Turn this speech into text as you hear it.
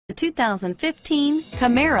The 2015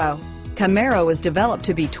 Camaro. Camaro was developed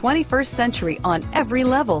to be 21st century on every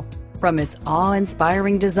level, from its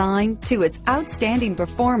awe-inspiring design to its outstanding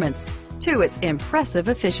performance to its impressive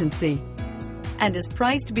efficiency, and is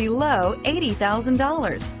priced below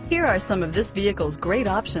 $80,000. Here are some of this vehicle's great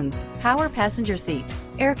options: power passenger seat,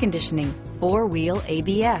 air conditioning, four-wheel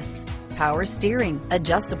ABS, power steering,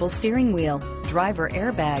 adjustable steering wheel, driver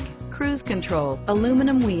airbag, cruise control,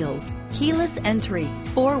 aluminum wheels, keyless entry,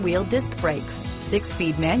 four-wheel disc brakes,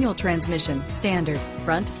 6-speed manual transmission, standard,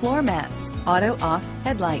 front floor mats, auto-off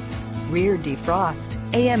headlights, rear defrost,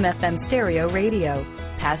 AM/FM stereo radio,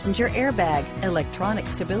 passenger airbag, electronic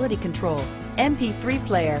stability control, MP3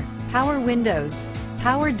 player, power windows,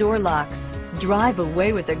 power door locks. Drive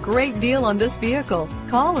away with a great deal on this vehicle.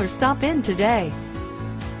 Call or stop in today.